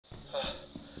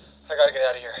I gotta get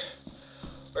out of here.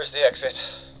 Where's the exit?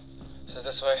 Is it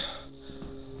this way?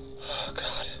 Oh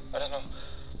god, I don't know.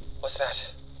 What's that?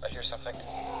 I hear something.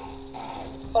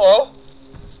 Hello?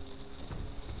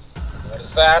 What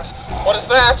is that? What is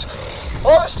that?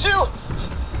 Oh, there's two!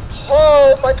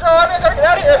 Oh my god, I gotta get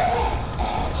out of here!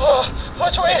 Oh,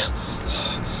 which way?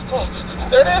 Oh,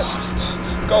 there it is!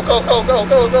 Go, go, go, go,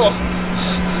 go, go!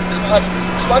 Come on,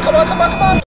 come on, come on, come on, come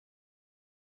on!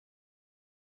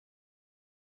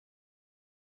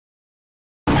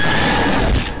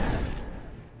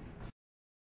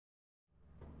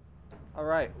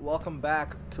 Alright, welcome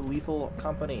back to Lethal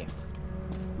Company.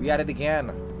 We at it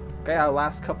again. Okay, our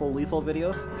last couple Lethal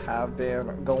videos have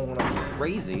been going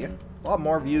crazy. A lot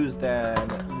more views than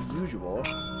usual.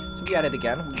 So we at it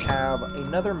again. We have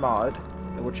another mod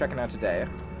that we're checking out today.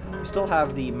 We still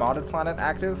have the modded planet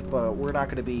active, but we're not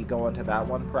going to be going to that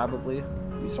one probably.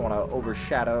 We just want to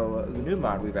overshadow the new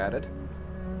mod we've added.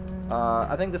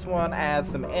 I think this one adds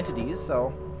some entities,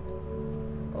 so...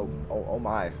 Oh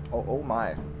my. Oh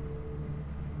my.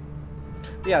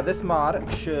 But yeah, this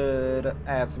mod should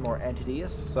add some more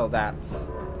entities, so that's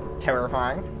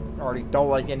terrifying. I already don't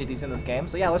like the entities in this game,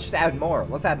 so yeah, let's just add more.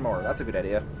 Let's add more. That's a good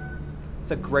idea. It's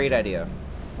a great idea.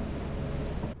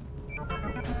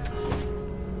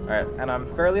 Alright, and I'm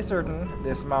fairly certain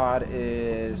this mod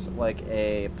is like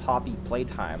a Poppy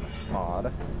Playtime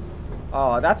mod.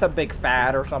 Oh, that's a big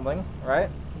fad or something, right?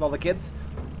 With all the kids?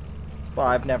 But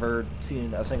I've never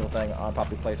seen a single thing on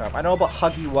Poppy Playtime. I know about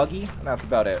HUGGY WUGGY, and that's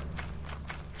about it.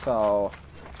 So,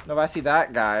 if I see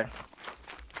that guy,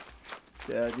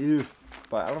 yeah, dude.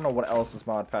 But I don't know what else this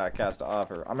mod pack has to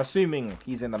offer. I'm assuming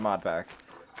he's in the mod pack.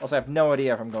 Also, I have no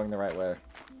idea if I'm going the right way.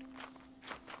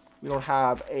 We don't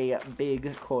have a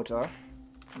big quota.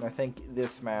 And I think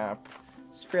this map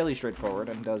is fairly straightforward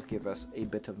and does give us a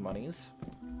bit of monies.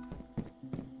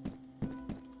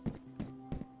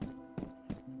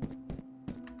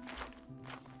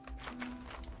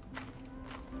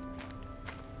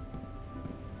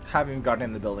 Haven't even gotten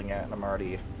in the building yet, and I'm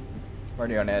already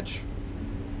on edge.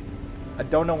 I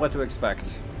don't know what to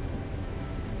expect.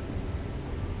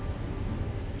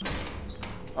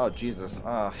 Oh, Jesus.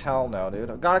 Oh, hell no,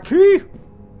 dude. I got a key!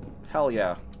 Hell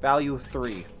yeah. Value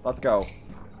 3. Let's go.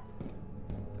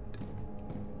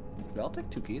 I'll take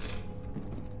 2 keys.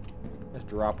 Just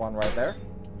drop one right there.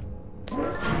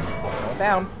 Going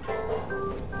down.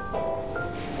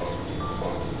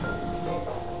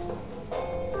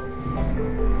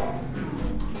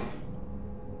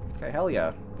 Okay, hell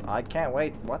yeah. I can't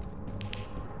wait. What?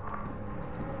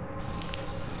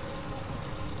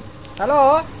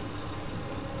 Hello?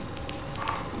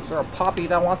 Is there a Poppy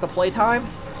that wants a playtime?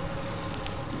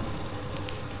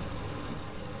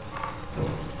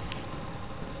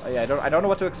 Oh yeah, I don't know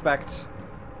what to expect.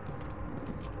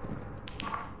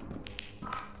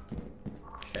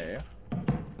 Okay.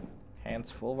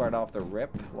 Hands full right off the rip.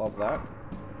 Love that.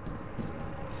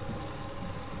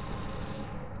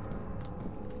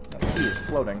 Key is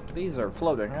floating. These are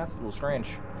floating. That's a little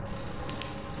strange.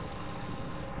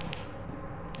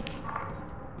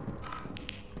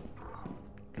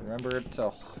 Remember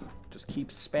to just keep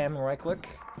spamming right click.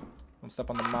 Don't step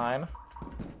on the mine.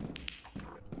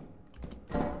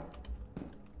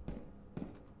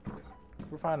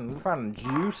 We're finding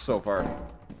juice so far.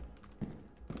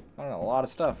 Finding a lot of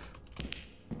stuff.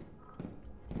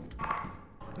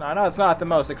 Now, I know it's not the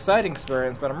most exciting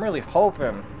experience, but I'm really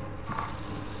hoping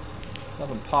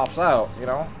nothing pops out, you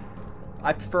know?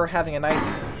 I prefer having a nice,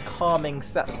 calming,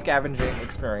 scavenging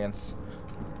experience.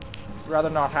 I'd rather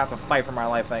not have to fight for my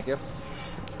life, thank you.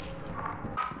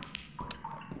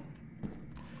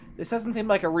 This doesn't seem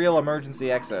like a real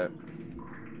emergency exit.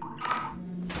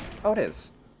 Oh, it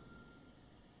is.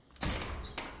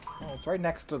 Well, it's right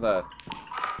next to the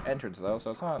entrance, though, so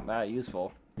it's not that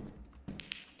useful.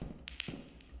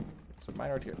 So mine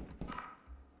right here.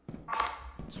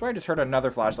 I swear I just heard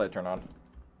another flashlight turn on.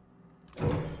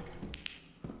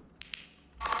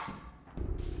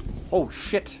 Oh,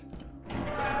 shit.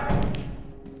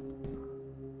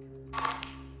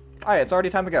 Alright, it's already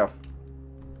time to go.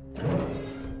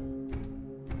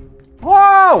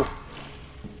 Whoa!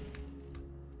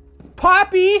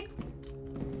 Poppy!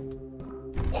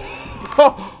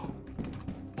 Oh!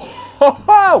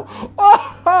 Oh!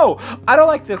 Oh! I don't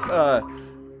like this,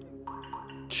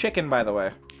 chicken, by the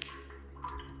way.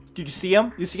 Did you see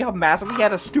him? You see how massive he had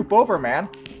to stoop over, man?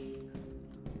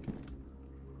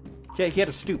 Yeah, he had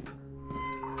to stoop.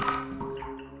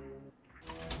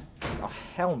 Oh,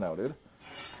 hell no, dude.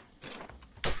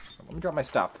 Let me drop my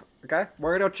stuff, okay?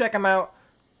 We're gonna go check him out.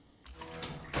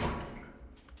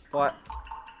 But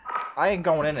I ain't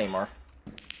going in anymore.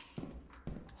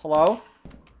 Hello?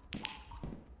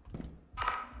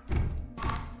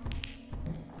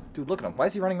 Dude, look at him. Why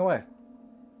is he running away?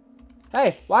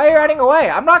 Hey, why are you running away?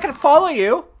 I'm not gonna follow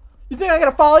you. You think I'm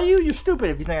gonna follow you? You're stupid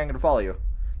if you think I'm gonna follow you.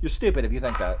 You're stupid if you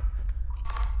think that.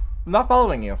 I'm not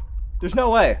following you. There's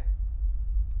no way.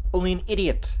 Only an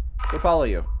idiot would follow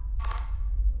you.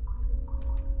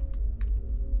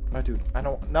 Oh, dude, I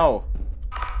don't know.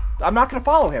 I'm not gonna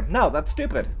follow him. No, that's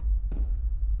stupid.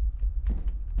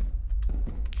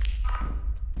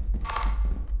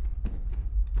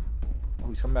 Oh,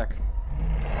 he's coming back.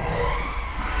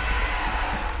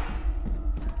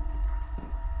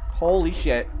 Holy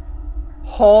shit.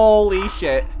 Holy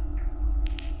shit.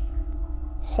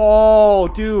 Oh,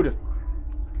 dude.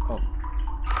 Oh.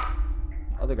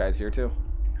 Other guy's here, too.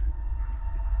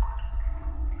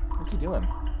 What's he doing?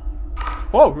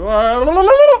 Whoa!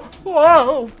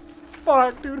 Whoa!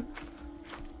 Fuck, dude.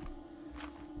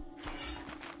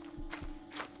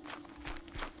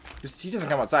 He doesn't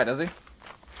come outside, does he?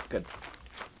 Good.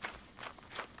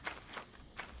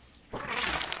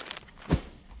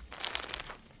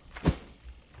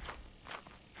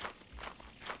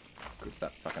 What's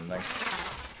that fucking thing?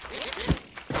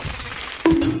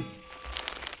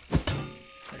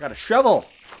 I got a shovel!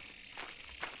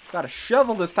 Got a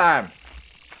shovel this time!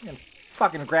 You're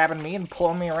fucking grabbing me and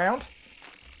pulling me around?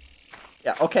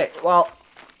 Yeah, okay, well,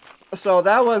 so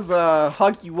that was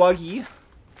Huggy Wuggy.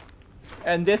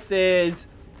 And this is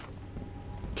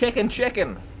Kickin'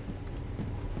 Chicken.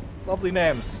 Lovely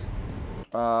names.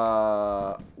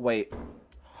 Wait.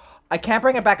 I can't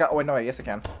bring it back up. Oh, wait, no, yes I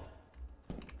can.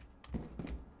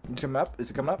 Is it coming up? Is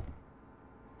it coming up?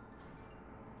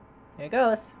 Here it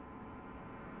goes.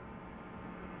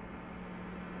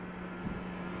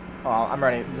 Oh, I'm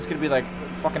ready. There's gonna be like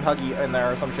fucking Huggy in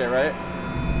there or some shit, right?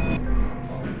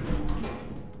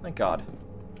 Thank God.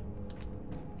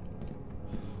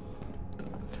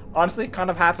 Honestly, kind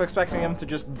of half expecting him to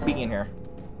just be in here.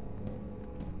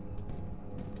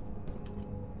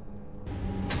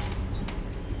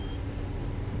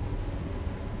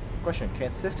 Question,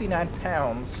 can 69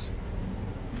 pounds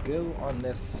go on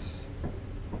this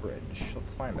bridge?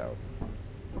 Let's find out.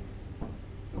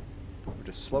 We're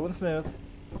just slow and smooth.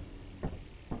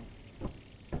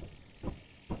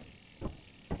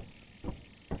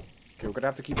 Okay, we're gonna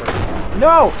have to keep our...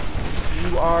 No!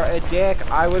 You are a dick.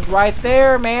 I was right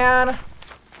there, man!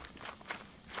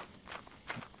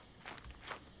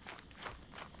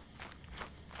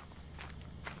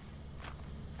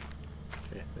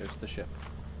 Okay, there's the ship.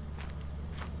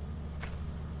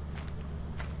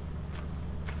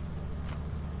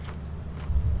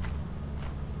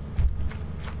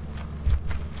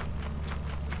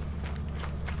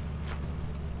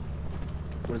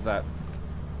 What is that?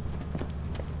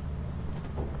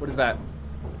 What is that?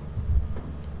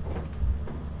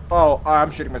 Oh,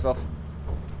 I'm shooting myself.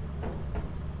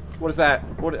 What is that?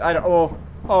 What? I don't. Oh,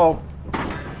 oh.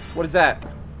 What is that?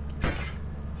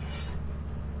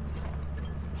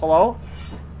 Hello?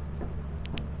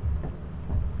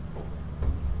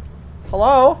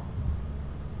 Hello?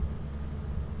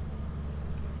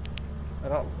 I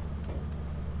don't.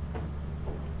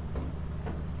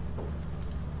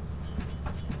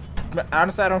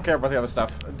 Honestly, I don't care about the other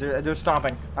stuff. They're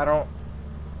stomping. I don't...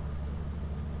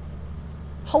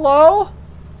 Hello?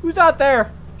 Who's out there?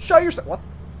 Show yourself. What?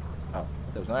 Oh,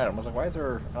 there was an item. I was like, why is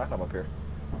there an item up here?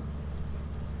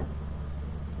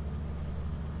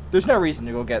 There's no reason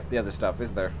to go get the other stuff,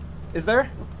 is there? Is there?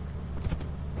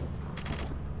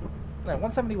 No,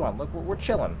 171. Look, we're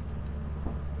chilling.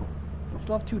 We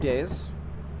still have 2 days.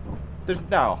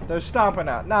 They're stomping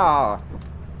out. No.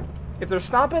 If they're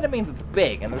stomping, it means it's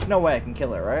big, and there's no way I can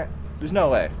kill it, right? There's no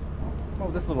way.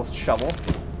 Oh, this little shovel.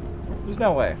 There's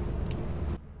no way.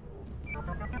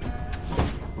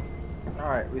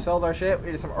 Alright, we sold our shit. We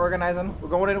did some organizing. We're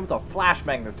going in with a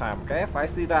flashbang this time, okay? If I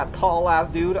see that tall-ass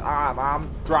dude,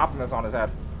 I'm dropping this on his head.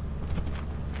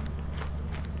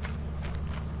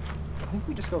 I think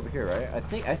we just go over here, right? I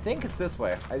think it's this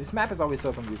way. This map is always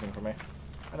so confusing for me.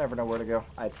 I never know where to go.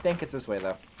 I think it's this way,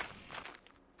 though.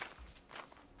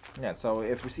 Yeah, so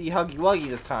if we see Huggy Wuggy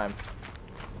this time,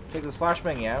 take this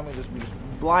flashbang, yeah, and we just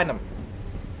blind him.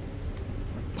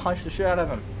 Punch the shit out of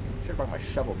him. Should've brought my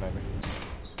shovel, maybe.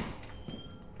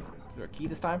 Is there a key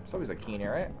this time? There's always a key in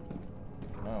here, right?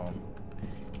 No.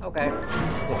 Okay.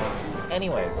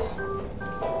 Anyways.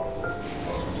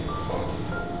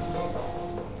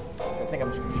 I think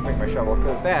I'm just bring my shovel,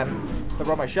 because then, if I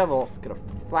brought my shovel, gonna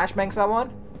flashbang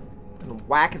someone, and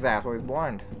whack his ass while he's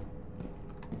blind.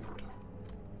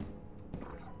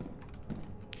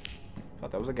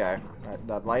 Thought that was a guy.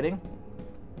 That lighting?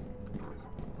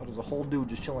 Oh, there's a whole dude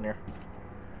just chilling here.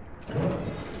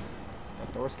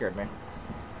 That door scared me.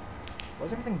 Why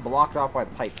is everything blocked off by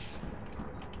the pipes?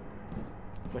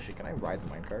 Bushy, can I ride the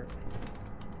minecart?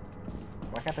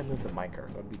 Why can't I move the minecart?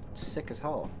 That would be sick as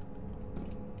hell.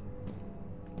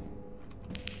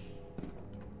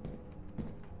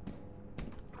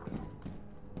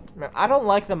 Man, I don't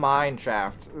like the mine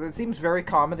shaft. It seems very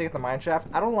common to get the mine shaft.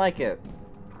 I don't like it.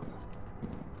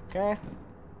 Okay?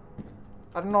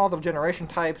 I don't know all the generation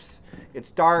types.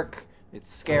 It's dark.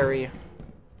 It's scary.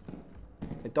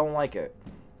 I don't like it.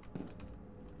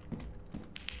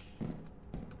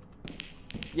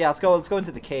 Yeah, let's go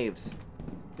into the caves.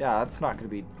 Yeah, that's not gonna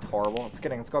be horrible. Let's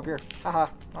go up here. Haha.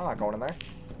 I'm not going in there.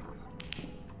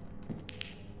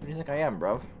 What do you think I am,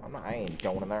 bruv? I ain't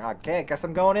going in there. Okay, I guess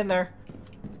I'm going in there.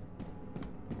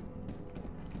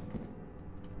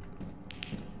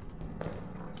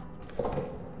 Oh,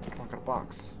 I got a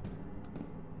box.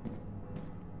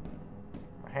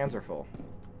 My hands are full.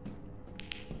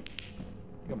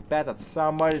 You can bet that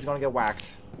somebody's gonna get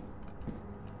whacked.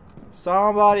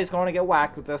 Somebody's gonna get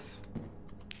whacked with this.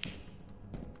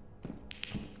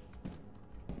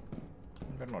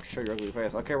 I better not show your ugly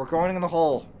face. Okay, we're going in the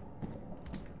hole.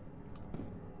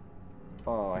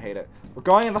 Oh, I hate it. We're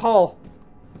going in the hole.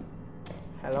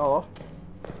 Hello.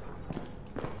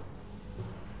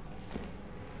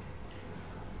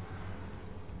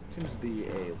 Seems to be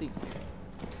a leak.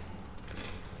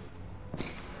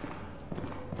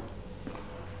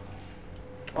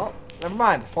 Oh, never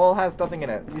mind. Hole has nothing in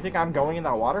it. You think I'm going in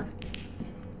that water?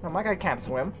 No, my guy can't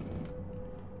swim.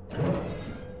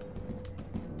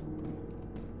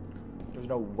 There's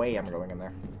no way I'm going in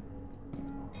there.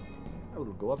 Oh,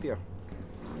 it'll go up here.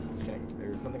 Just kidding.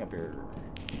 There's nothing up here.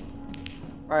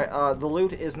 Alright, the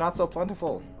loot is not so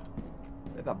plentiful.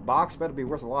 That box better be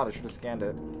worth a lot. I should have scanned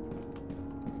it.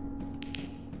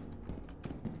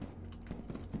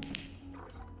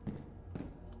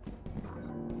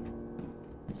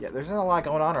 Yeah, there's not a lot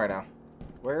going on right now.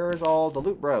 Where's all the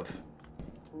loot, bruv?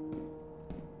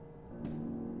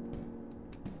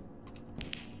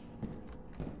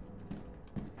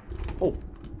 Oh!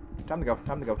 Time to go,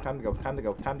 time to go, time to go, time to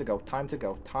go, time to go, time to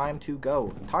go, time to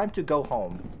go, time to go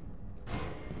home.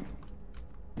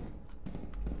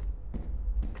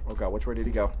 Oh god, which way did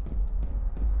he go?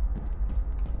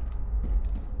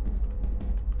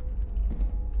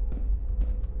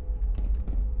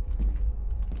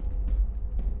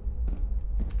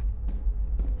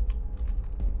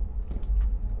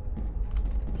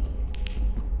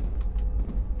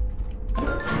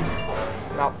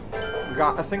 No, we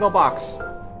got a single box.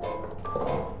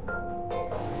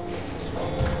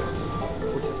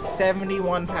 Which is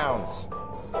 71 pounds.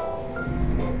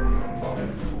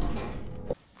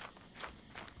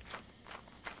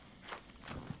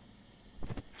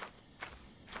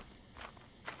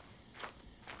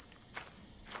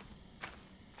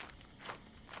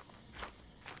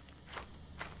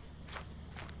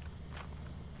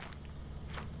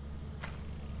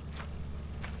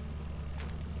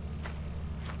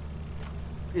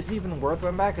 Is it even worth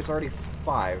one back? It's already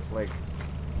 5. Like,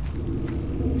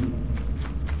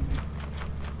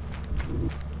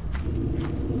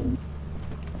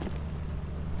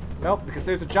 nope, because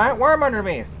there's a giant worm under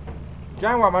me.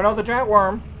 Giant worm. I know the giant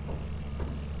worm.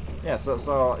 Yeah,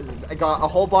 so I got a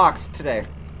whole box today.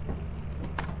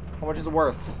 How much is it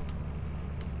worth?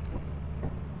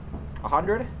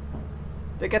 100?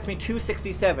 That gets me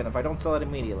 267 if I don't sell it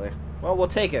immediately. Well, we'll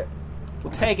take it.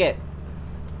 We'll take it.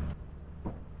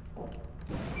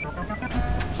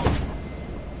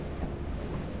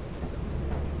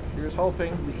 Here's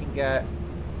hoping we can get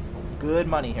good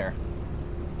money here.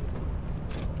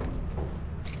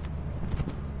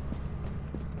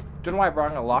 Don't know why I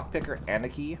brought in a lockpicker and a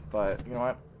key, but you know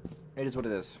what? It is what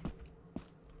it is.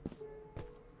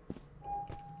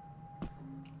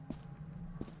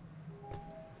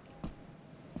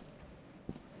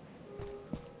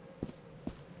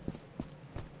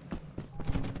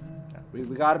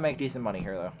 We gotta make decent money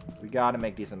here, though. We gotta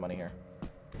make decent money here.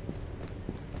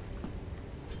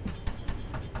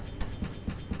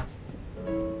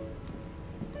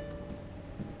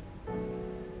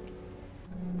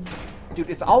 Dude,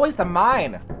 it's always the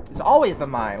mine. It's always the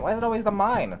mine. Why is it always the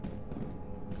mine?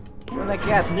 I'm like,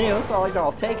 yeah, it's new, so like,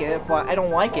 I'll take it, but I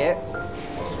don't like it.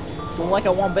 Don't like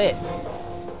it one bit.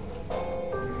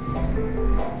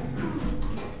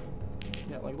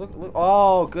 Yeah, like, look.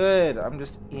 Oh, good. I'm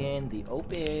just in the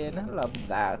open. I love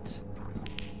that.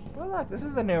 Well, look, this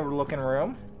is a new looking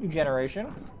room. New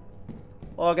generation.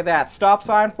 Look at that. Stop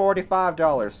sign,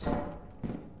 $45.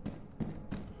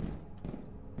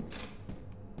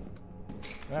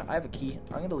 Yeah, I have a key.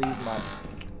 I'm gonna leave my...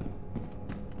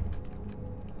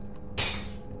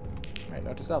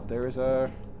 Note to self, there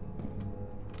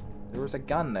was a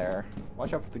gun there.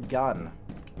 Watch out for the gun.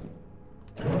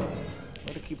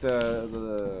 Way to keep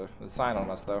the sign on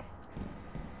us, though.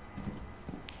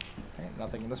 Okay,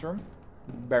 nothing in this room.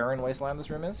 Barren wasteland this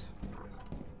room is.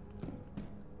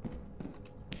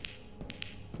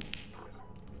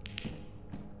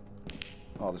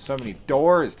 Oh, there's so many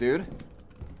doors, dude.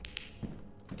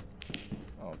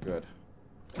 Oh, good.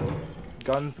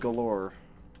 Guns galore.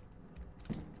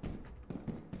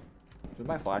 Did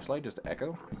my flashlight just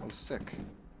echo? That was sick.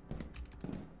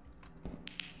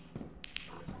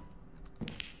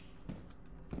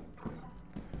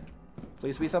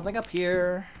 Please be something up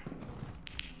here.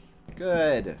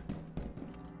 Good.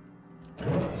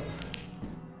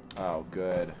 Oh,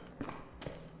 good.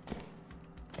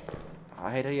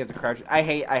 I hate how you have to crouch. I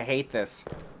hate this.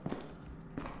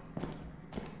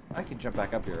 I can jump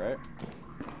back up here, right?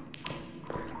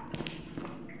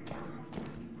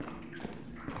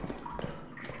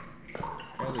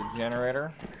 Okay, the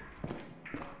generator.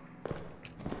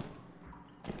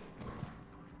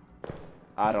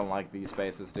 I don't like these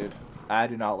spaces, dude. I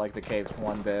do not like the caves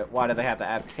one bit. Why do they have to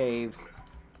add caves?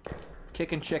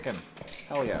 Kickin' chicken.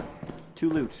 Hell yeah. 2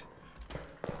 loot.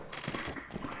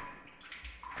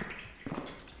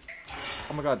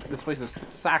 Oh my god, this place is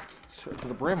sacked to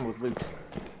the brim with loot.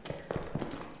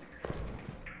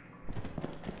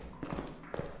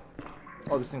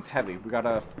 Oh, this thing's heavy. We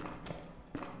gotta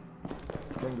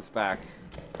bring this back.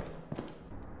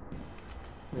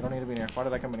 We don't need to be in here. Why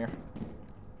did I come in here?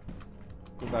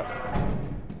 What's that?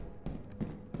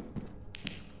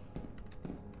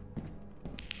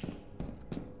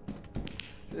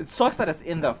 It sucks that it's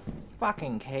in the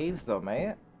fucking caves, though,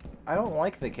 mate. I don't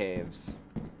like the caves.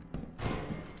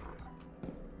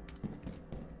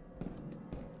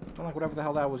 Don't like whatever the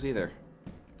hell that was either.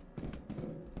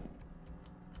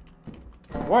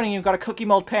 Warning, you got a cookie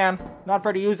mold pan. Not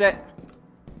afraid to use it.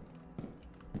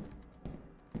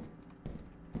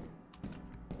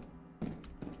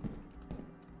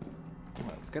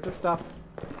 Right, let's get this stuff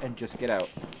and just get out.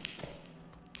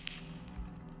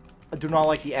 I do not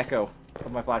like the echo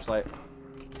of my flashlight.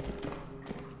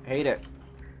 Hate it.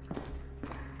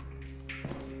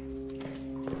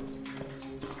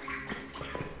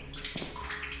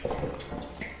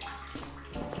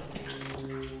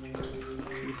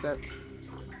 Reset.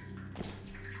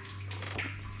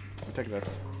 I'll take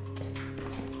this.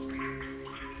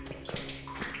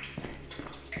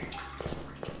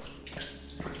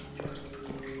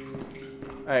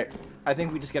 Alright, I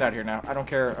think we just get out of here now. I don't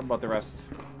care about the rest.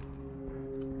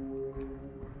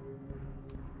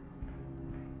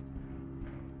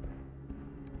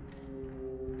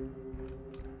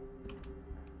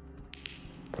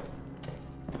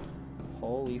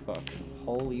 Holy fuck.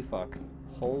 Holy fuck.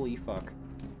 Holy fuck.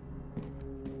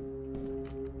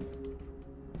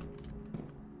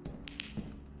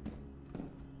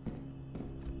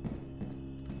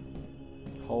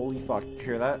 Holy fuck. Did you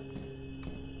hear that?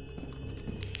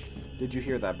 Did you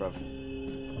hear that, bruv?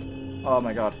 Oh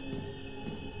my god.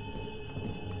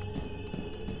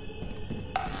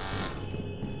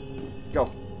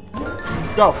 Go.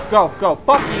 Go, go, go.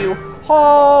 Fuck you.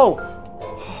 Oh!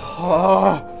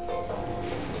 Oh.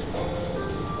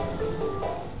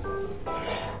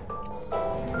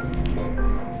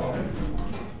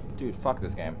 Dude, fuck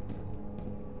this game.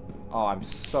 Oh, I'm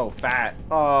so fat.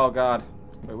 Oh, God.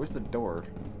 Wait, where's the door?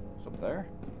 It's up there?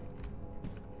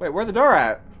 Wait, where's the door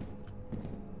at?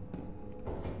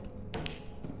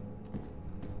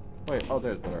 Wait, oh,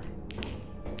 there's the door.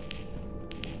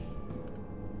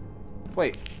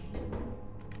 Wait.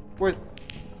 Where?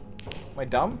 Am I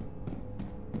dumb?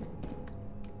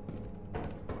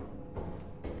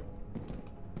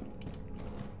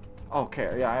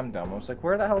 Okay, yeah, I am dumb. I was like,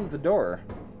 where the hell is the door?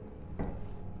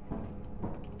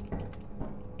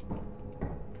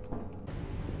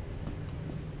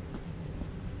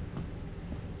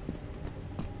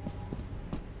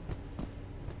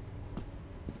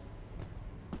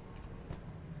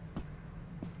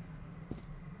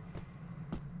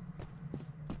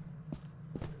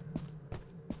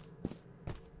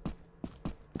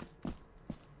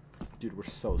 Dude, we're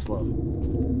so slow.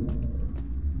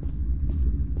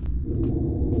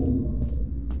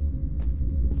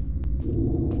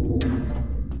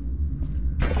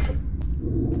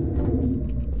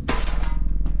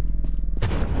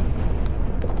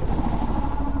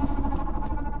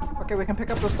 Okay, we can pick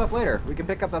up those stuff later. We can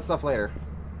pick up that stuff later.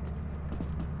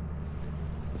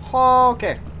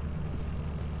 Okay.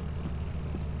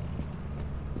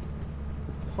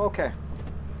 Okay.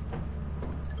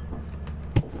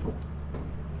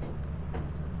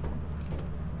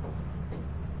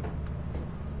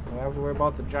 don't have to worry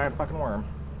about the giant fucking worm.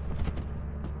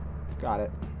 Got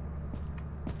it.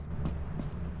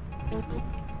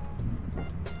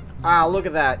 Ah, look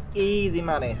at that. Easy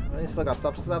money. We still got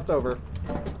stuff stuffed over.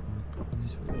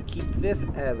 So we can keep this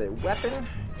as a weapon,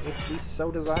 if we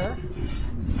so desire.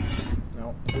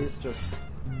 No, please just...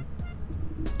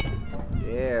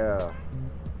 Yeah.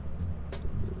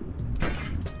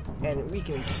 And we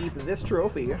can keep this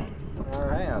trophy in our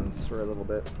hands for a little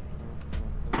bit.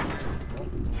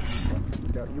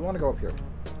 You want to go up here?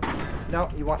 No,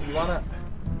 you wanna...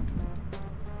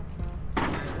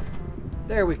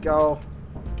 There we go.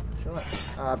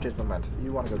 I've changed my mind.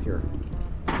 You want to go here.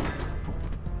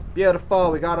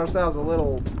 Beautiful. We got ourselves a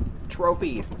little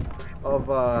trophy of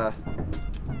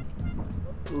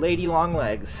Lady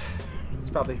Longlegs. It's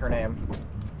probably her name.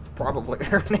 It's probably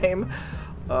her name.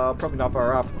 Probably not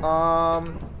far off.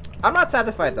 I'm not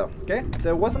satisfied though. Okay,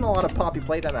 there wasn't a lot of Poppy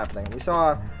Playtime happening. We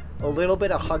saw a little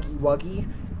bit of Huggy Wuggy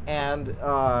and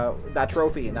that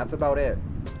trophy, and that's about it.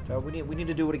 So we need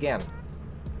to do it again.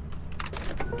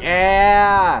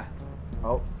 Yeah.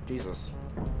 Oh, Jesus.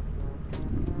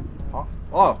 Huh?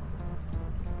 Oh.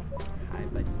 Hi,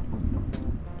 buddy.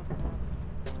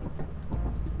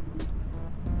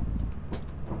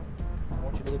 I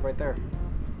want you to leave right there.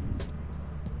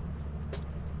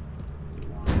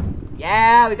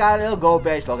 Yeah, we got a little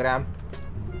goldfish. Look at him.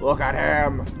 Look at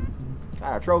him.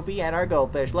 Got our trophy and our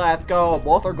goldfish. Let's go.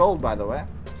 Both are gold, by the way.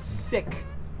 Sick.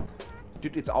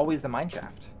 Dude, it's always the mine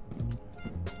shaft.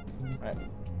 Alright.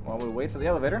 While we wait for the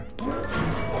elevator.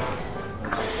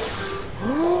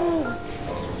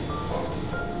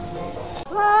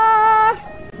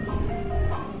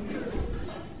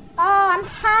 Oh, I'm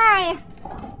high.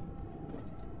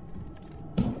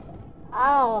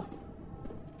 Oh.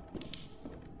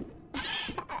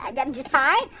 I'm just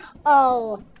high?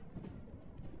 Oh.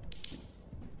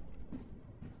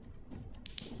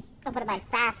 Oh, but am I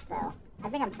fast, though? I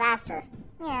think I'm faster.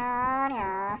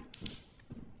 Yeah.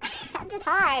 I'm just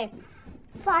high.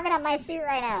 Fogging up my suit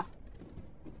right now.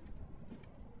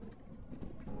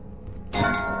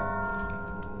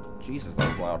 Jesus, that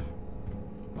was loud.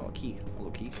 Oh, a key. A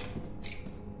little key.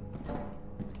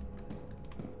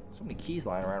 So many keys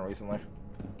lying around recently.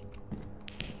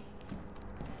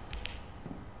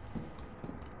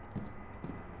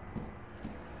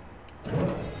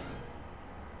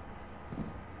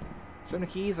 So many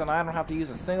keys, and I don't have to use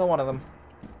a single one of them.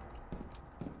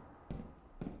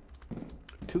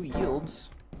 2 yields.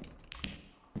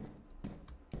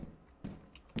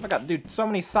 Oh my god, dude, so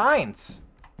many signs.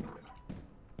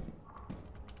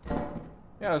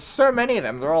 Yeah, there's so many of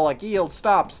them. They're all like, yield,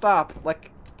 stop, stop.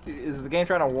 Like, is the game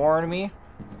trying to warn me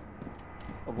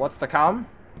of what's to come?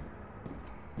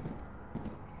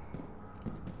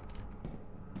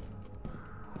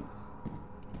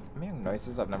 I'm hearing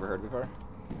noises I've never heard before.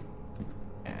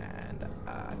 And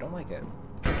I don't like it.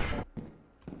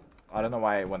 I don't know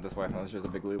why I went this way. That was just a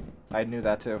big loop. I knew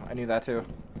that too. I knew that too.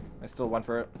 I still went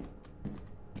for it.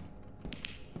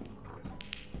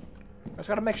 I just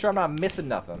gotta make sure I'm not missing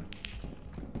nothing.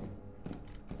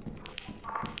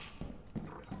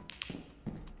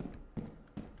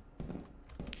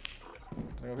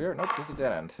 Over here? Nope, just a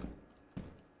dead end.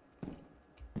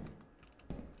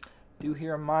 Do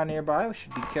hear a mine nearby. We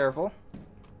should be careful.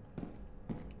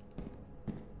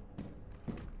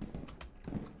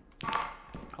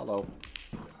 Hello.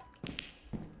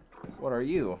 What are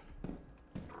you?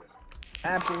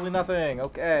 Absolutely nothing.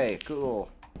 Okay, cool.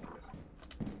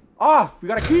 Ah! We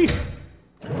got a key!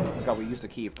 Oh my god, we used a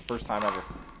key for the first time ever.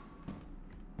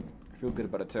 I feel good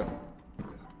about it too.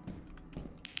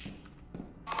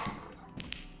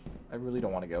 I really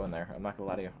don't want to go in there. I'm not gonna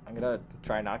lie to you. I'm gonna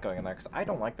try not going in there because I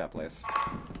don't like that place.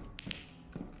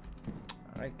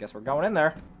 Alright, guess we're going in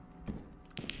there.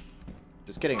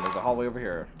 Just kidding, there's a hallway over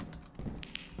here.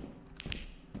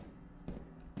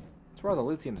 That's where all the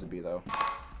loot seems to be, though.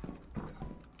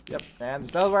 Yep, and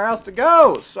there's nowhere else to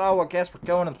go! So I guess we're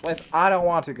going in the place I don't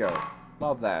want to go.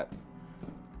 Love that.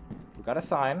 We got a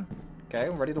sign. Okay,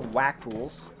 I'm ready to whack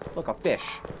fools. Look, a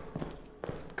fish.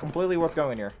 Completely worth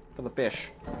going here for the fish.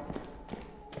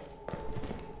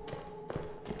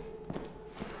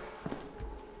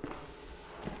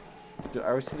 Dude, I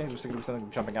always think there's going to be something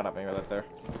jumping out at me right there.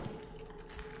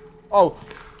 Oh!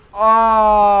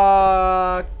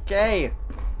 Okay!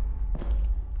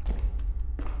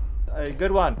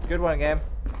 Good one. Good one, game.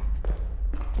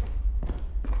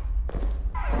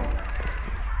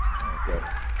 Good.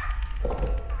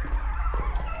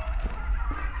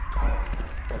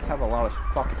 Let's have a lot of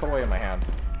fuck toy in my hand.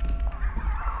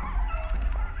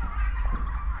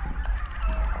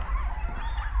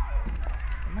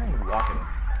 I'm not even walking.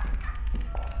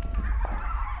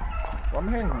 Well, I'm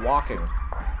hearing walking.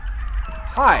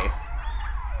 Hi.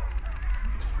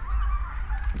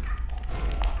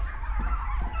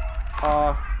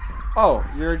 Oh,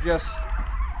 you're just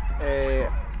a...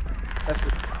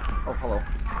 Oh, hello.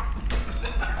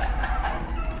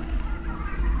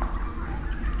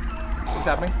 What's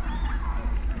happening?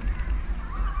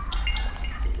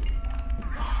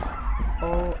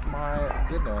 Oh my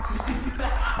goodness.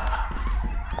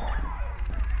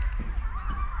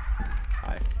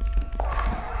 Hi.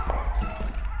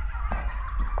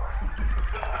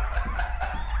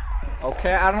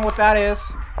 Okay, I don't know what that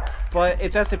is, but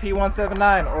it's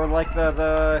SCP-179, or like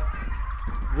the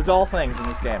doll things in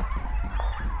this game.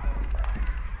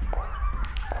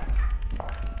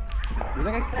 You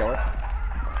think I can kill her?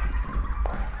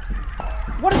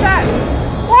 What is that?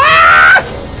 Ah!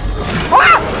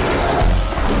 Ah!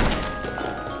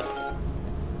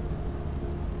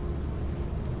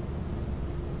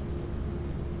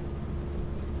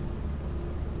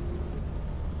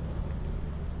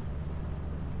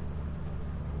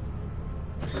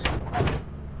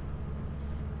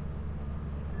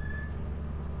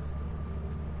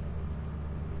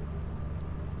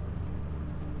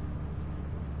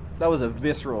 That was a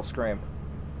visceral scream.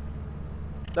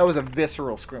 That was a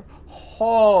visceral scream.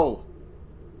 Oh!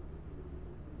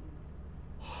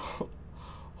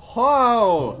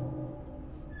 Oh!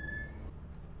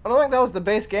 I don't think that was the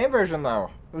base game version,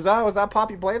 though. Was that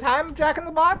Poppy Playtime, Jack in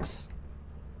the Box?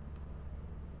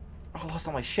 Oh, I lost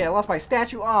all my shit. I lost my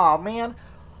statue. Oh, man.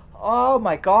 Oh,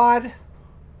 my God.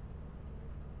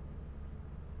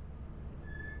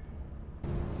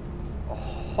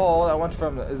 Oh, that went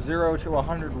from 0 to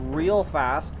 100 real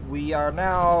fast. We are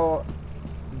now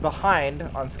behind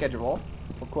on schedule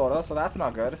for quota, so that's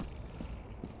not good.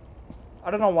 I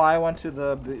don't know why I went to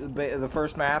the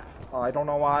first map. I don't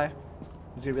know why.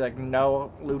 There's gonna be like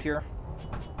no loot here.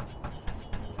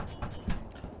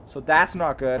 So that's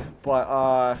not good,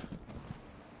 but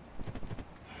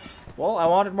well, I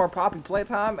wanted more Poppy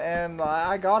Playtime and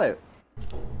I got it.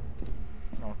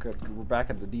 Oh good, we're back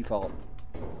at the default.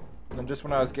 And just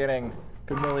when I was getting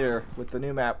familiar with the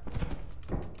new map.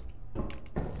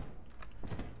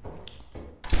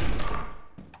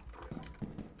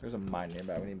 There's a mine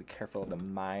nearby. We need to be careful of the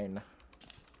mine.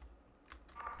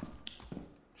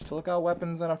 Just look out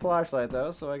weapons and a flashlight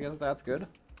though, so I guess that's good.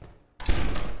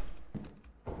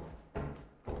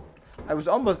 I was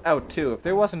almost out too. If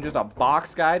there wasn't just a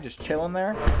box guy just chilling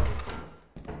there,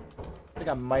 I think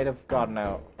I might have gotten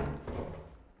out.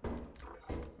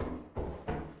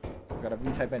 Got a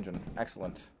V-type engine.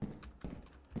 Excellent.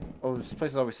 Oh, this place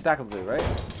is always stacked with loot,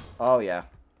 right? Oh, yeah.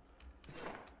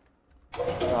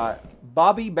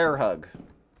 Bobby Bear Hug.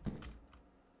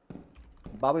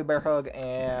 Bobby Bear Hug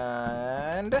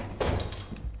and...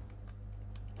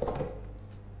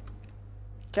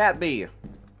 Cat B.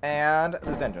 And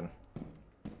this engine.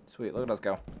 Sweet, look at us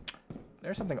go.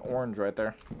 There's something orange right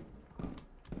there.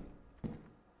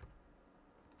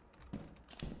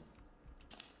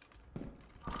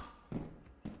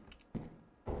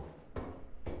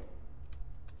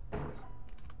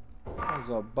 There's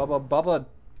a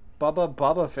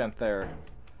Bubba Fint there.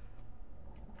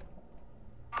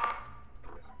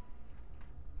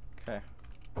 Okay.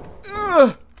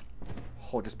 Ugh!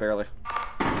 Oh, just barely.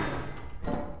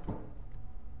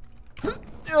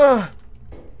 Ugh!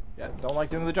 Yeah, don't like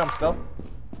doing the jump still.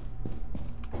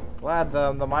 Glad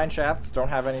the mine shafts don't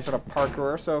have any sort of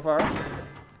parkour so far.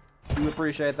 Do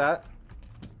appreciate that.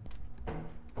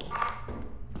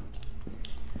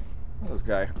 This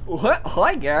guy. What?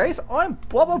 Hi guys, I'm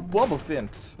Bubba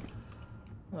Fint.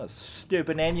 What a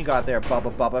stupid name you got there,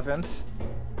 Bubba Fint.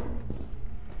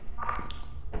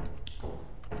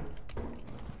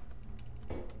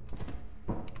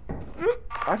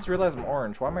 I just realized I'm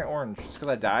orange. Why am I orange? Just because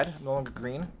I died? I'm no longer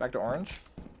green? Back to orange?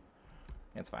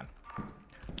 It's fine.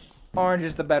 Orange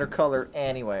is the better color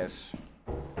anyways.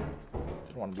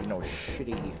 Don't want to be no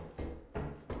shitty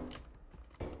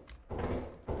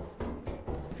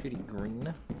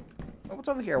green. Oh, what's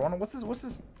over here? What's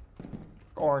this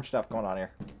orange stuff going on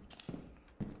here?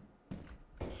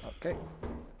 Okay.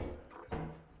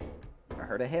 I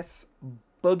heard a hiss.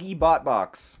 Boogie bot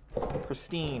box.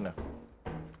 Pristine.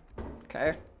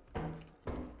 Okay.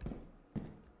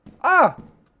 Ah!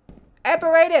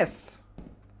 Apparatus!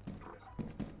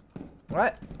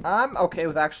 What? I'm okay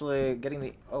with actually getting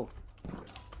the... Oh.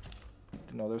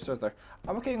 Didn't know there was stairs there.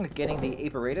 I'm okay with getting the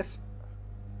apparatus.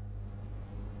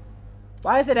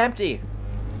 Why is it empty?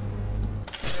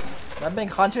 Am I being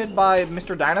hunted by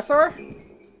Mr. Dinosaur?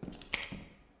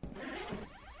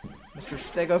 Mr.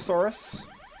 Stegosaurus?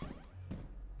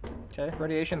 Okay,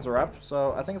 radiations are up,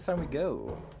 so I think it's time we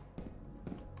go.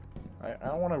 Right? I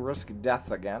don't want to risk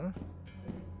death again.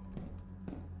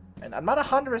 And I'm not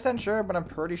 100% sure, but I'm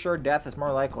pretty sure death is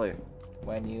more likely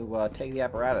when you take the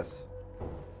apparatus.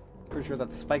 Pretty sure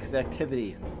that spikes the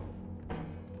activity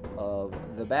of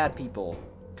the bad people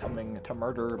coming to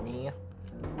murder me.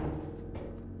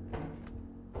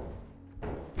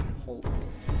 Hold.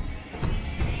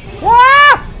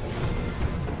 Ah!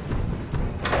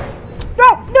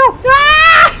 No! No! Ah!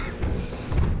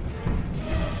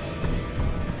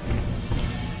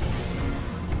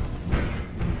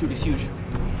 Dude, he's huge.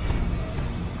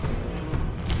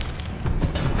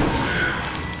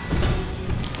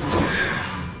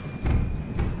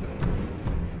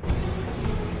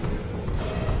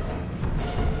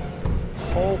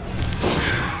 Oh.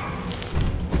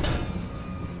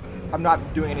 I'm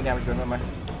not doing any damage to him, am I?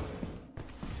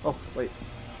 Oh, wait.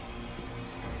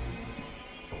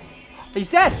 He's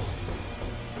dead!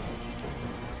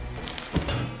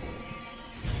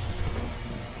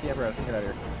 Yeah, bro, let's get out of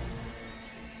here.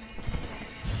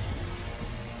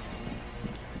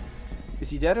 Is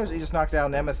he dead or is he just knocked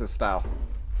down Nemesis style?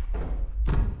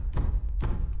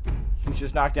 He's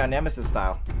just knocked down Nemesis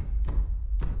style.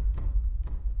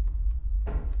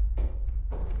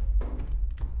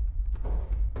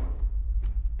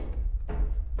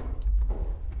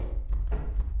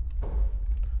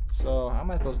 So, how am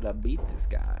I supposed to beat this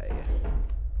guy?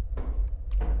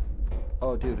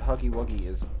 Oh, dude, Huggy Wuggy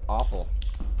is awful.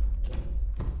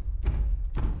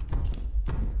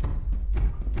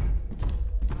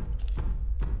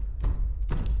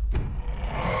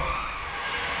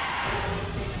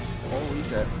 Holy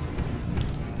shit.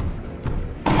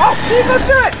 Oh, he goes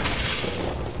through it!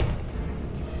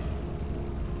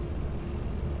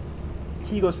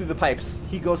 He goes through the pipes.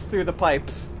 He goes through the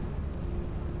pipes.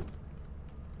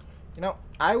 You know,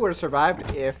 I would have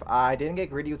survived if I didn't get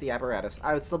greedy with the apparatus.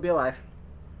 I would still be alive.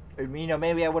 You know,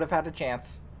 maybe I would have had a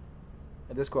chance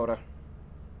at this quota.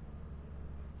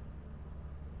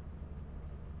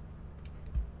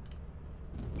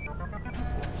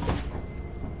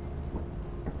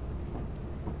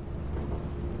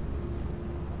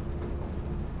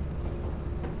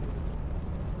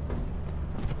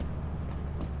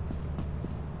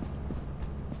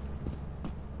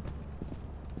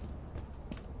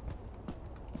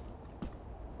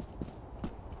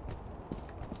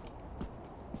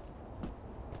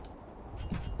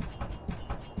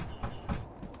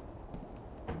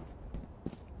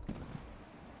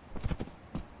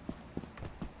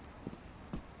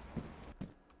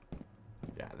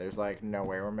 There's like no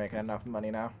way we're making enough money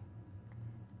now.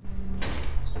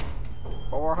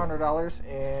 $400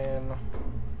 in.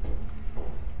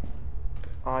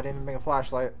 Oh, I didn't even bring a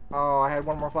flashlight. Oh, I had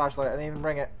one more flashlight. I didn't even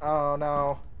bring it. Oh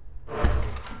no.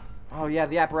 Oh yeah,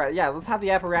 the apparatus. Yeah, let's have the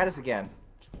apparatus again.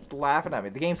 Just laughing at me.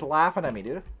 The game's laughing at me,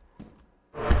 dude.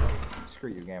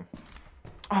 Screw you, game.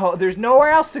 Oh, there's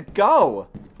nowhere else to go.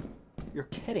 You're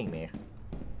kidding me.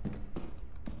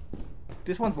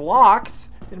 This one's locked.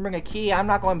 Didn't bring a key. I'm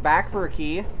not going back for a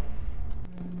key.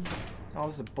 Oh,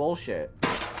 this is bullshit.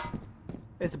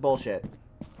 It's bullshit.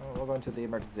 Oh, we'll go into the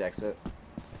emergency exit.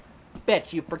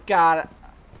 Bet you forgot.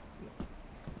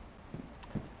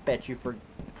 Bet you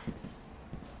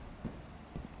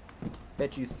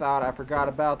thought I forgot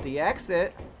about the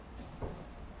exit.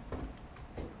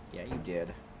 Yeah, you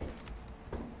did.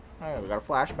 Alright, we got a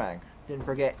flashbang. Didn't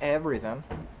forget everything.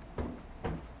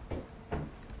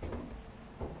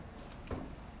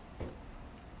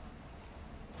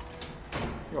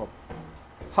 Yo,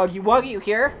 Huggy Wuggy, you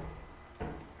here?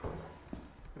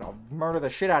 I'll murder the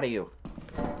shit out of you.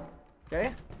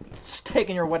 Okay? It's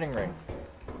taking your wedding ring.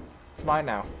 It's mine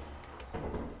now.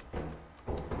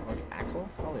 Orange axle?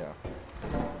 Hell yeah.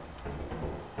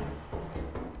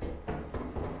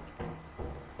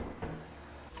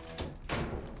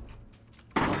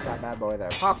 Pop that bad boy there.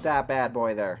 Pop that bad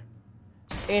boy there.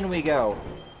 In we go.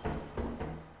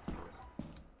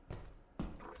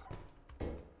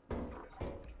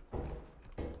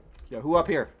 Yo, who up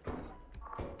here?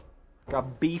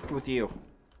 Got beef with you.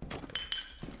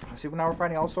 See, now we're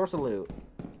finding all sorts of loot.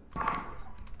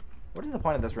 What is the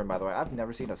point of this room, by the way? I've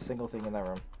never seen a single thing in that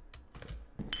room.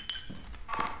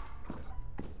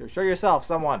 Yo, show yourself,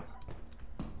 someone.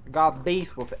 Got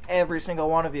beef with every single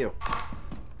one of you.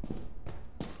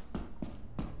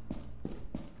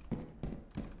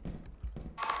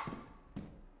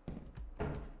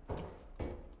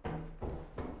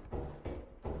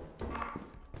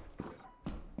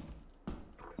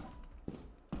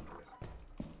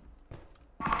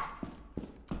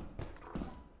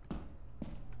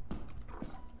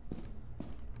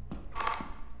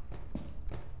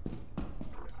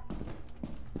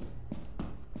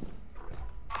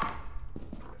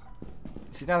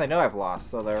 See, now they know I've lost,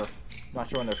 so they're not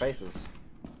showing their faces.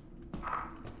 And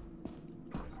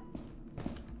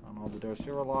all the doors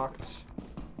here are locked.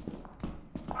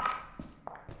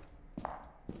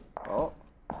 Oh.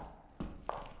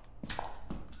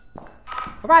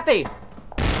 Poppy!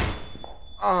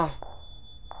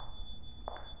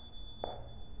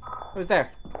 Who's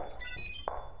there?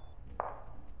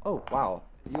 Oh, wow.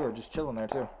 You were just chilling there,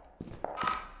 too.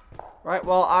 Right,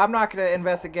 well, I'm not going to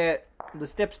investigate the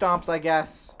stip stomps, I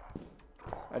guess.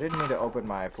 I didn't mean to open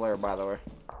my flare, by the way.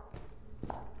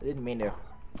 I didn't mean to.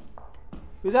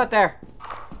 Who's out there?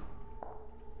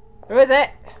 Who is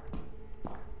it?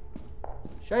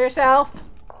 Show yourself.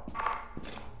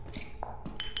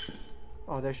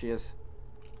 Oh, there she is.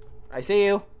 I see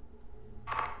you.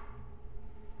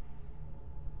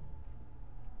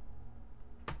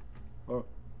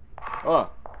 Oh.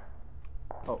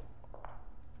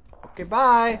 Okay,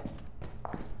 bye.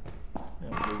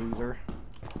 Oh, loser.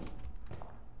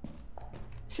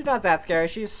 She's not that scary.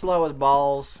 She's slow as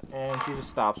balls, and she just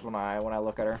stops when I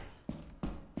look at her.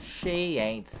 She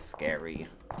ain't scary.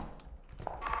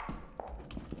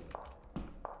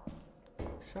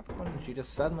 Except when she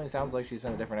just suddenly sounds like she's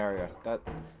in a different area.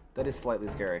 That is slightly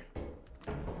scary.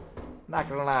 Not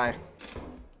gonna lie.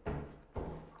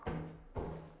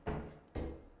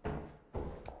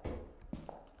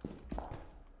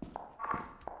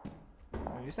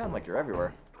 You sound like you're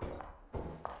everywhere.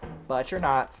 But you're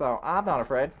not, so I'm not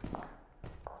afraid.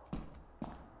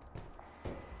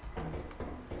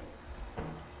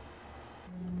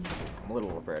 I'm a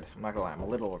little afraid. I'm not gonna lie, I'm a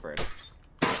little afraid.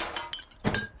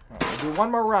 Alright, we'll do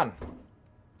one more run.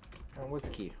 Oh, where's the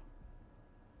key?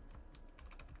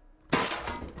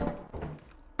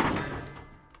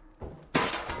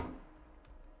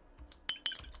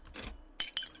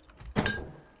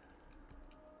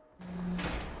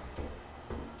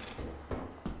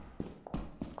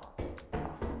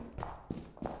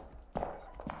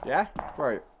 Yeah? Where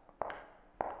are you?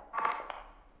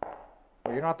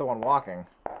 Well, you're not the one walking.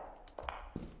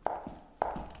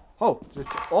 Oh,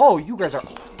 oh, you guys are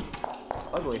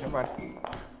ugly. Never mind.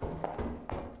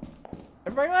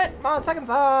 Everybody, what? On second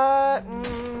thought,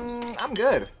 I'm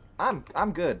good. I'm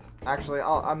good. Actually,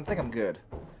 I think I'm good.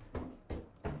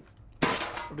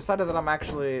 I've decided that I'm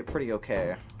actually pretty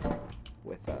okay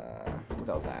with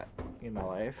without that in my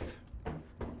life.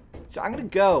 So I'm gonna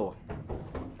go.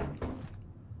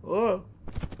 Oh.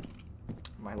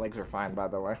 My legs are fine, by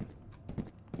the way.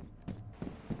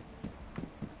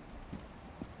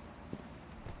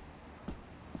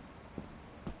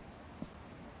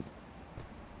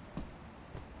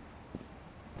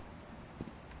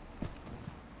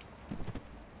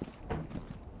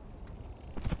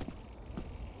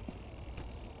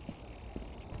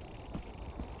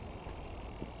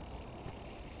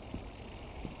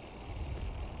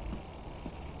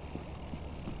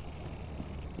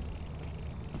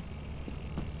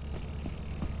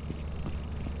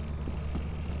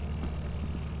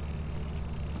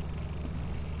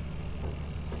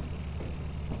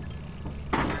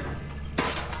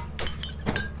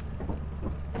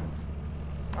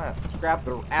 Let's grab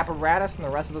the apparatus and the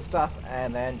rest of the stuff,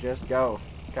 and then just go,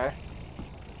 okay?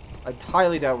 I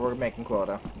highly doubt we're making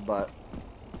quota, but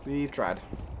we've tried.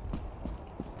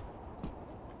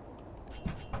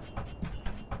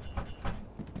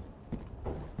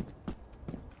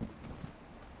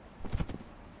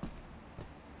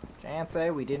 Can't say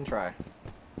we didn't try.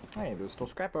 Hey, there's still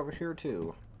scrap over here,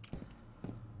 too.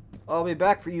 I'll be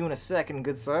back for you in a second,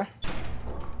 good sir.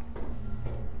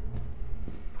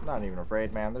 Not even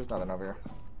afraid, man. There's nothing over here.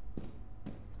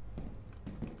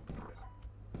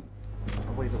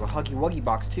 Oh, wait, there's a Huggy Wuggy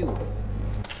box, too.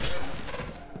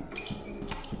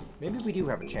 Maybe we do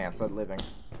have a chance at living.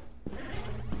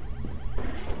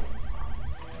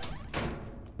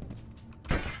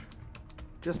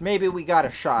 Just maybe we got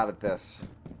a shot at this.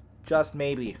 Just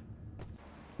maybe.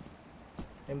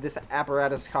 And this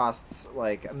apparatus costs,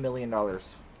 like, $1 million.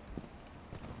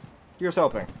 Here's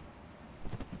hoping.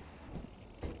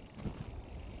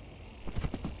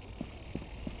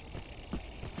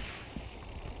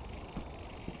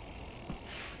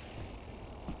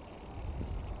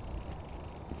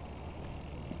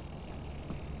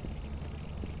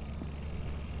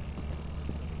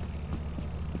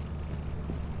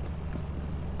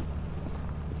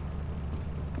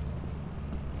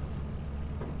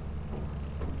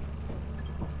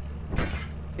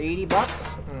 $80?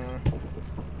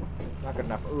 Not good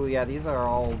enough. Ooh, yeah, these are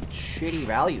all shitty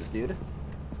values, dude.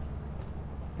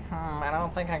 I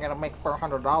don't think I'm gonna make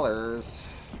 $400.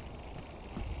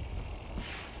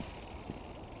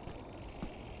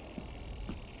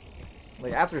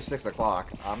 Like, after 6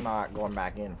 o'clock, I'm not going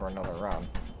back in for another run.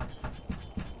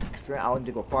 Because I'll need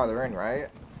to go farther in, right?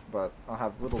 But I'll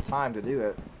have little time to do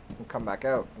it and come back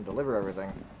out and deliver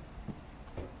everything.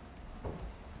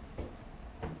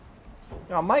 You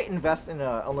know, I might invest in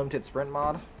a limited sprint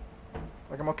mod.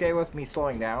 Like, I'm okay with me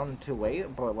slowing down to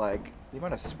wait, but, like, the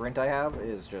amount of sprint I have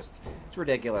is just, it's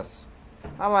ridiculous.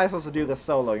 How am I supposed to do this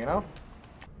solo, you know?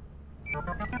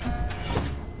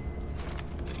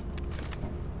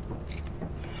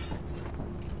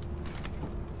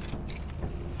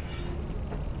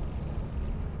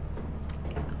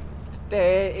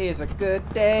 Today is a good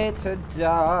day to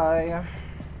die.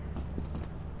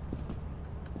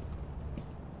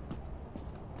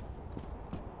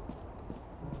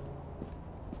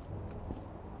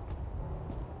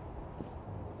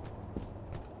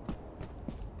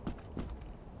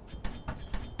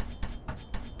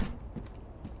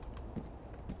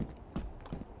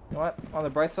 You know what? On the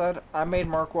bright side, I made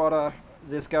more quota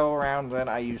this go around than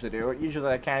I usually do. Usually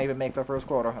I can't even make the first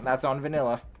quota, and that's on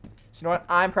vanilla. So you know what?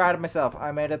 I'm proud of myself.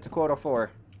 I made it to quota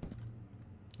 4.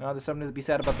 No, there's something to be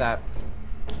said about that.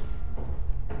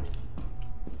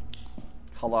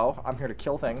 Hello? I'm here to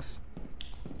kill things.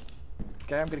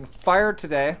 Okay, I'm getting fired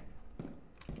today.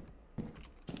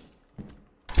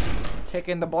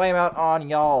 Taking the blame out on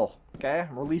y'all. Okay?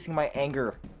 I'm releasing my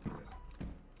anger.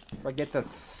 If I get the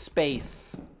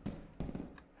space.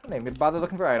 I'm not even gonna bother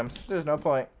looking for items. There's no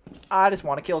point. I just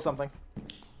want to kill something.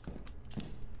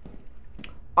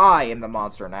 I am the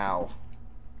monster now.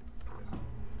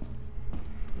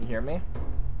 You hear me?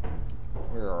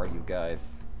 Where are you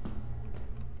guys?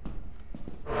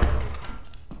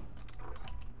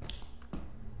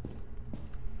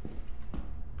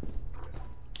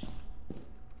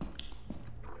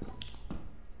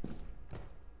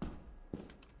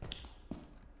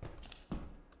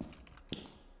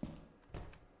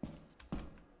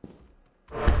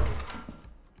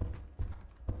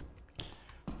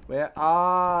 Where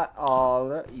are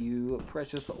all you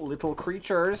precious little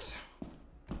creatures?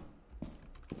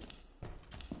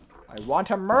 I want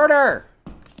to murder!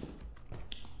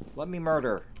 Let me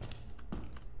murder.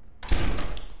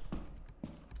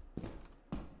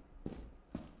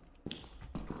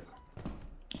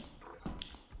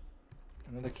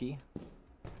 Another key.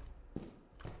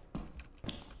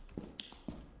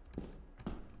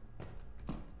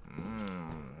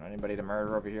 Anybody to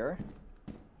murder over here?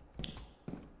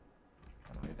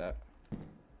 That.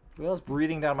 Who else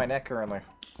breathing down my neck currently?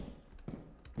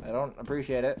 I don't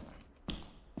appreciate it.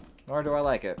 Nor do I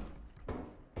like it.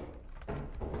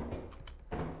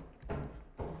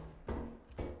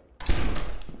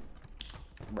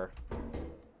 Brr.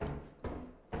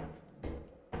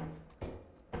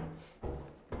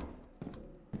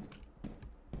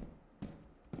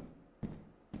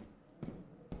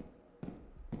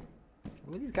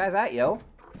 Where are these guys at, yo?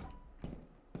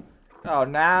 Oh,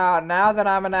 now that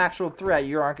I'm an actual threat,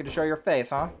 you aren't going to show your face,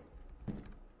 huh?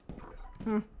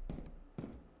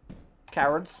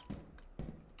 Cowards.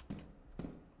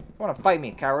 You want to fight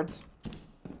me, cowards?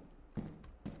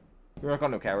 You're not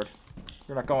going to, coward.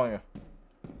 You're not going to.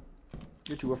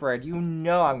 You're too afraid. You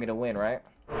know I'm going to win, right?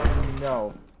 You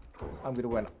know I'm going to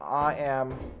win. I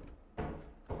am...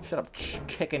 Shut up,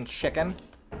 kickin' chicken.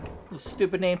 You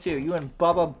stupid name, too. You and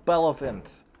Bubba Bellefant.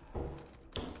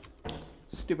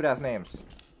 Stupid ass names.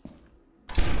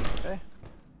 Okay.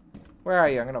 Where are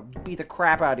you? I'm gonna beat the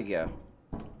crap out of you.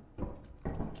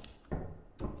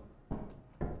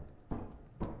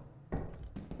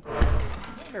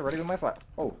 Okay, ready with my flash.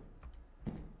 Oh.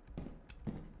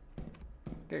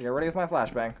 Okay, get ready with my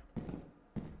flashbang.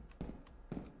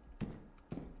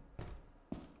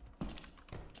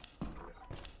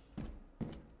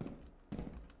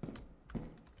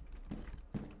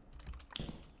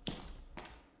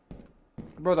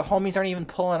 Bro, the homies aren't even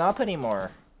pulling up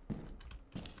anymore.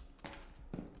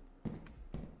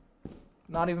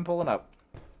 Not even pulling up.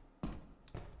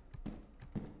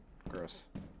 Gross.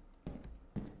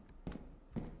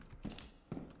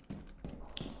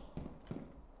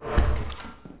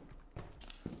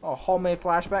 Oh, homemade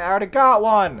flashback. I already got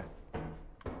one!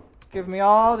 Give me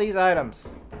all these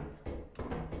items.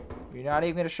 You're not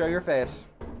even gonna show your face.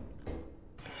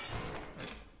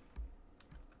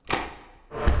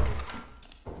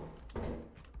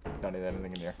 Don't need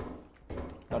anything in here.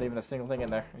 Not even a single thing in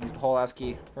there. I used the whole ass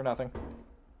key for nothing.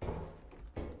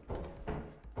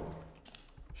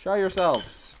 Show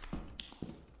yourselves.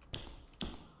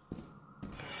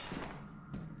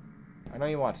 I know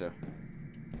you want to.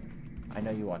 I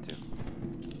know you want to.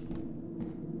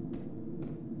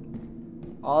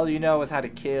 All you know is how to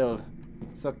kill.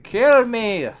 So kill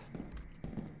me!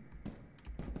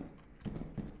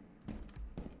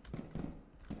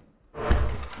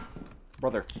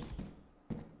 Brother.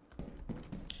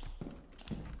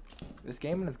 This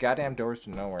game and its goddamn doors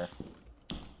to nowhere.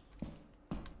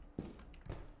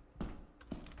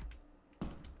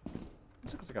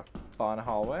 This looks like a fun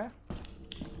hallway.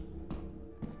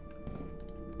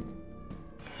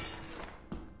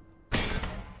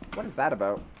 What is that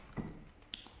about?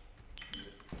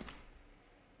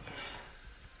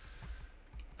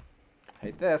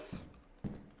 Hate this.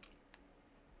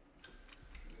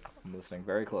 I'm listening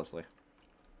very closely.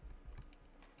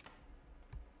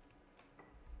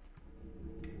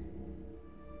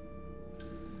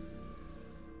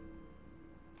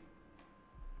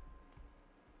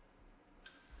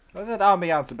 What's that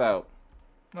ambiance about?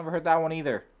 Never heard that one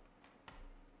either.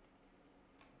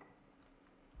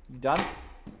 You done?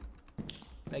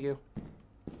 Thank you.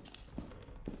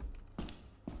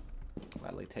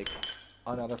 Gladly take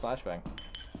another flashbang.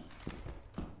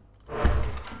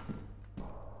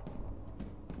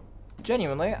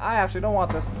 Genuinely, I actually don't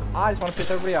want this. I just want to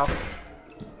piss everybody off.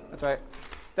 That's right.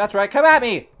 That's right. Come at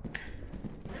me!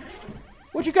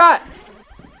 What you got?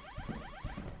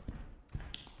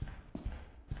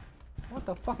 What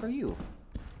the fuck are you?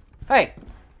 Hey!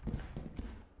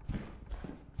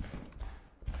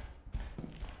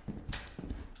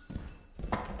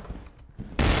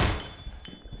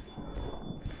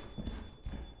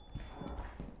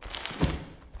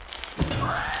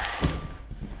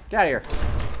 Get out of here.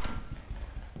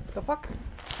 What the fuck?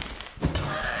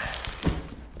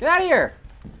 Get out of here!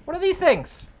 What are these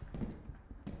things?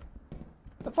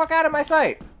 Get the fuck out of my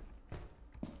sight!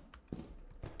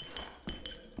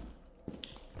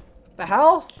 What the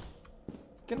hell?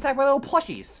 Getting attacked by little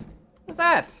plushies. What's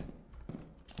that?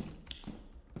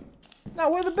 No,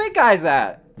 where are the big guys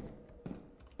at?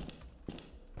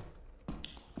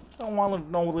 Don't want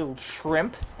no little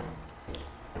shrimp.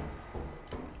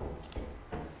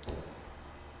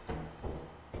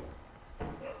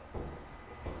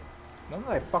 Don't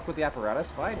I fuck with the apparatus.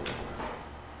 If I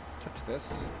touch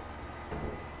this.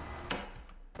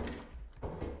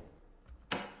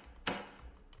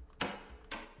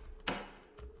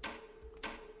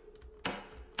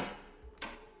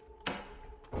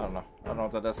 I don't know. I don't know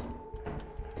what that does.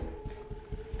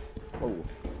 Oh.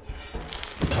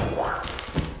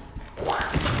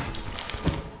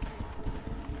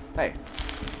 Hey.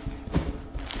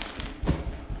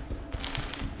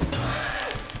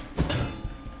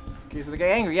 Okay, so they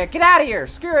get angry. Yeah, get out of here!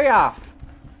 Scurry off!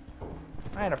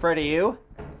 I ain't afraid of you.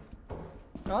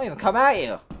 I'll even come at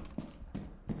you.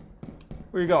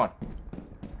 Where you going?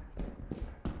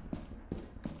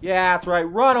 Yeah, that's right.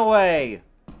 Run away!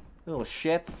 Little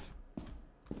shits.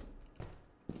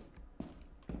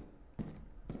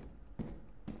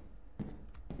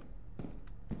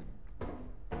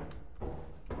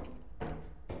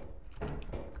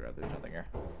 God, there's nothing here.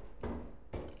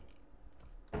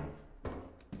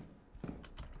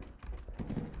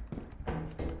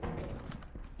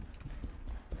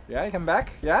 Yeah, you come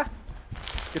back? Yeah?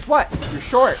 Guess what? You're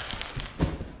short.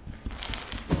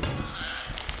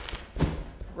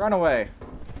 Run away.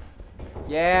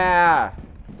 Yeah.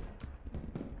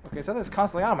 Okay, so this is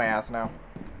constantly on my ass now.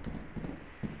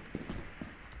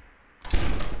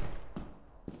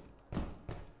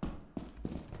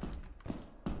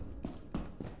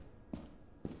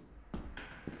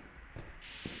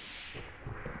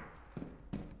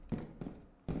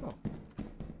 Oh.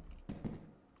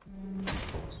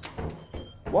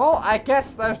 Well, I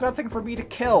guess there's nothing for me to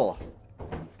kill.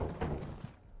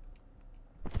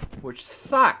 Which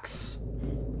sucks.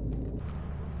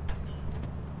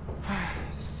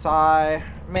 Sigh.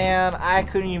 Man, I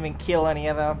couldn't even kill any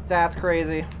of them. That's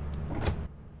crazy.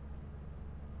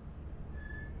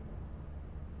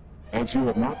 As you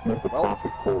have not met the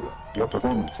profit quota, your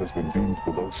performance has been deemed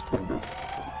below standard.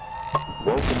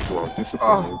 Welcome to our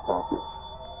disciplinary profit.